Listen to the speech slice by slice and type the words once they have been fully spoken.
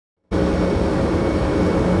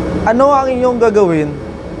Ano ang inyong gagawin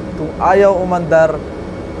kung ayaw umandar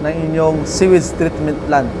ng inyong sewage treatment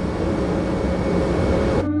plant?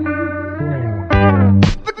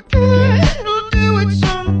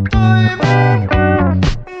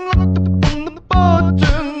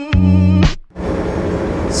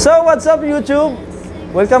 So, what's up YouTube?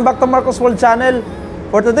 Welcome back to Markuz World Channel.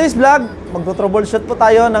 For today's vlog, magto-troubleshoot po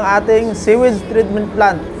tayo ng ating sewage treatment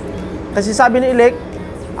plant. Kasi sabi ni Ilek,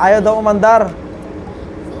 ayaw daw umandar.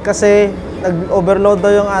 Kasi nag-overload daw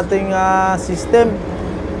yung ating system.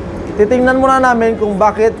 Titingnan muna namin kung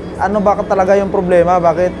bakit talaga yung problema,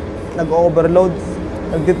 bakit nag-overload,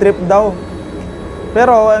 nag-trip daw.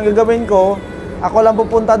 Pero ang gagawin ko, ako lang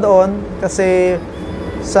pupunta doon kasi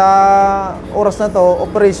sa oras na to,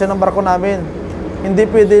 operation ng barko namin. Hindi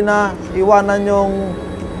pwede na iwanan yung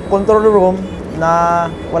control room na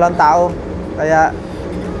walang tao. Kaya,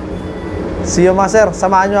 see you master,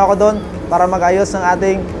 samahan nyo ako doon para mag-ayos ng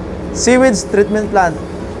ating sewage treatment plant.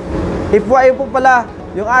 FYI po pala,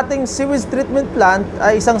 yung ating sewage treatment plant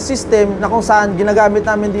ay isang system na kung saan ginagamit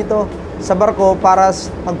namin dito sa barko para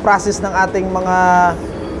mag-process ng ating mga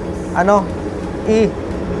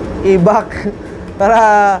i-back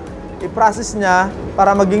para i-process niya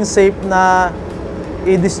para maging safe na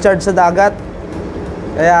i-discharge sa dagat.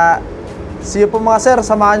 Kaya see you po mga sir,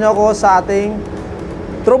 samahan nyo ako sa ating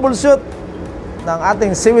troubleshoot ng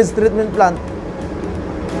ating sewage treatment plant.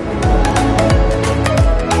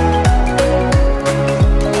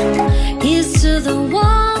 Here's to the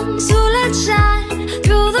ones who let shine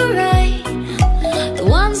through the rain, the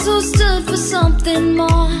ones who stood for something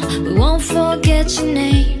more. We won't forget your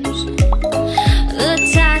names. The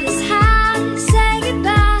tide is high, say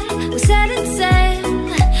goodbye, we're setting sail,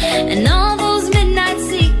 and all those midnight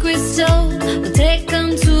secrets told, we'll take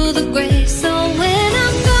them to the grave. So when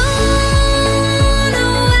I'm gone,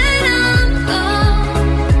 oh, when I'm gone,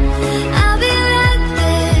 I'll be right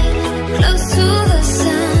there, close to the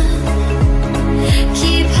sun.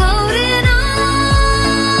 Keep holding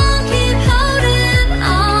on,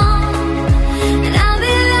 and I'll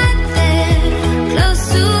be right there, close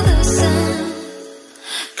to the sun,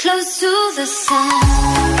 close to the sun.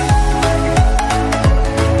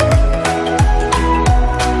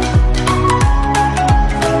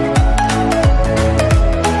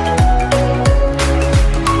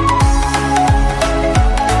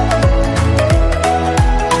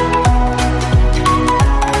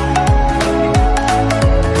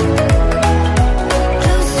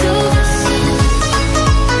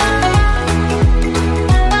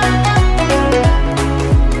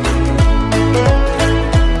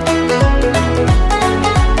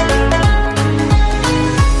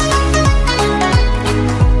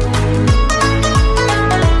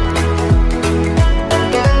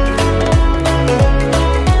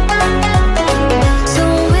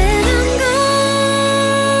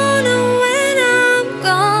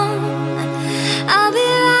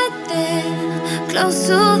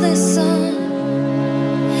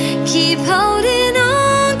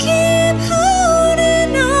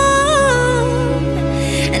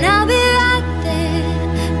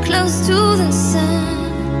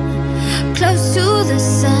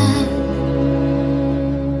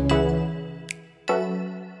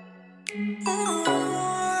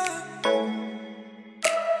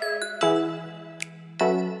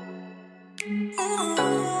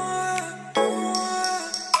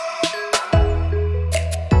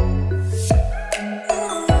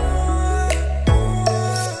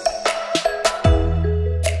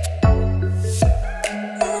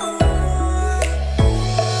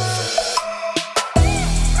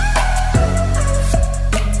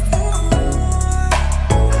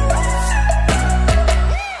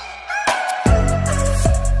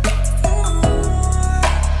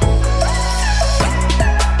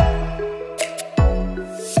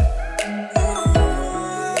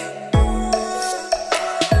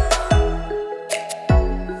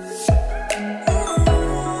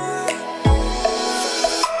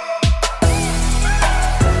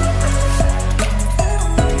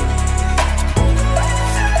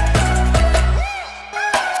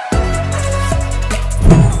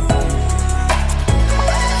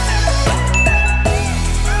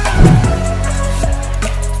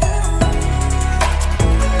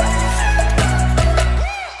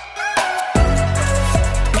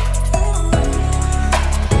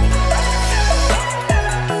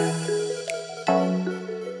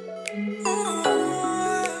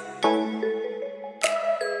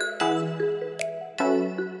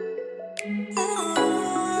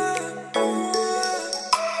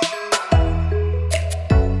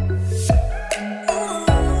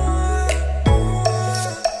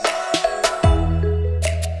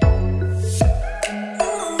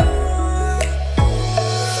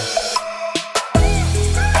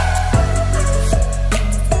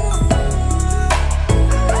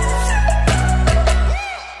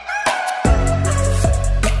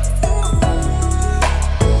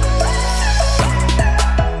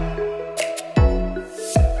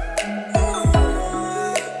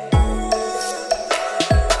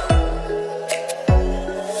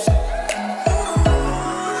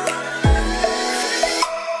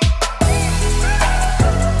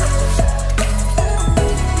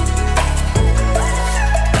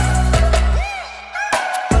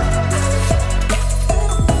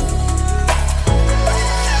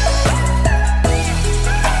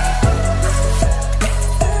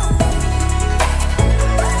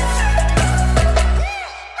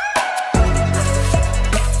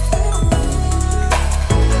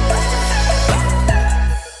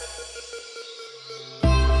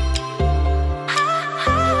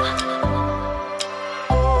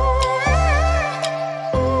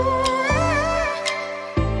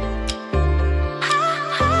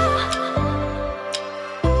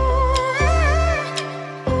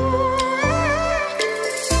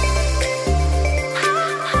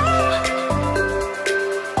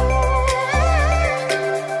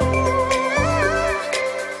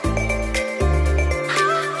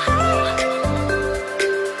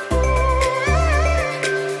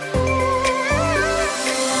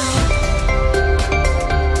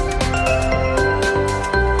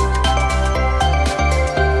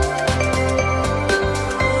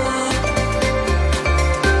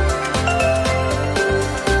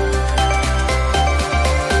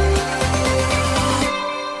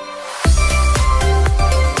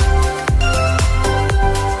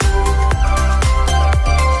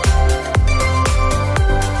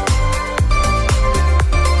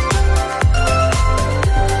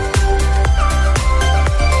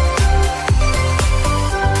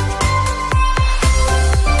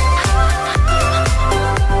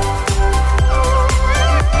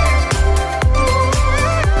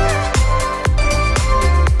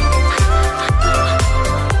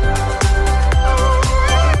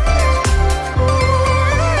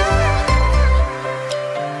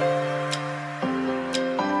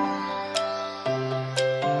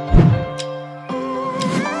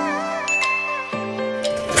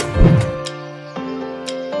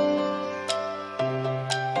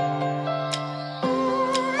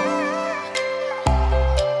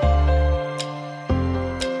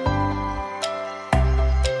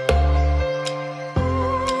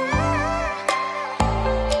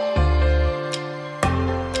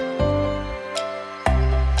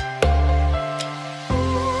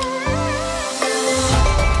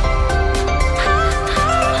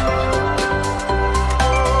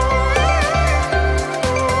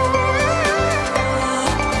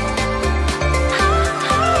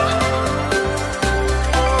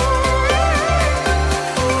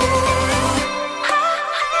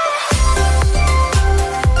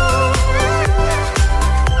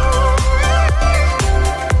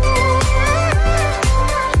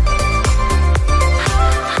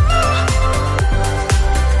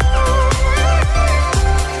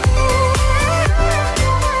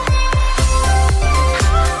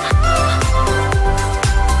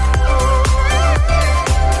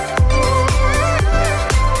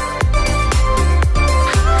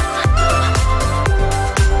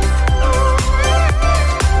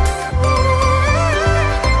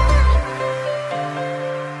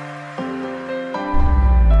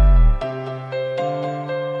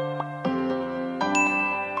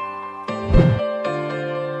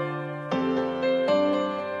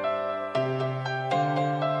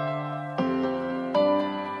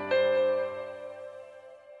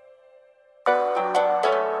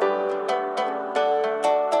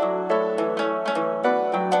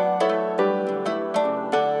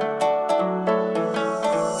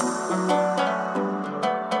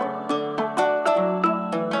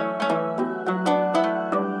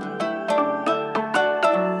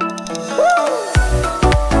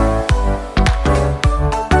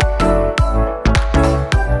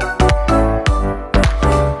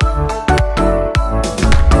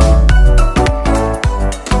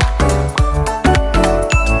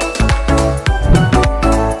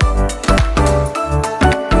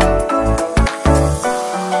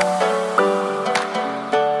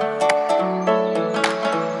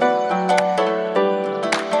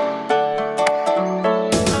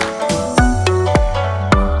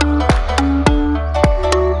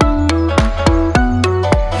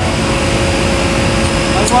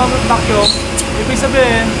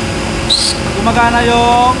 gumagana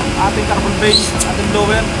yung ating carbon base, ating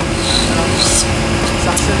blower.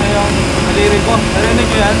 Saksin na yung daliri ko. Narinig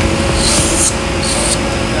nyo yan?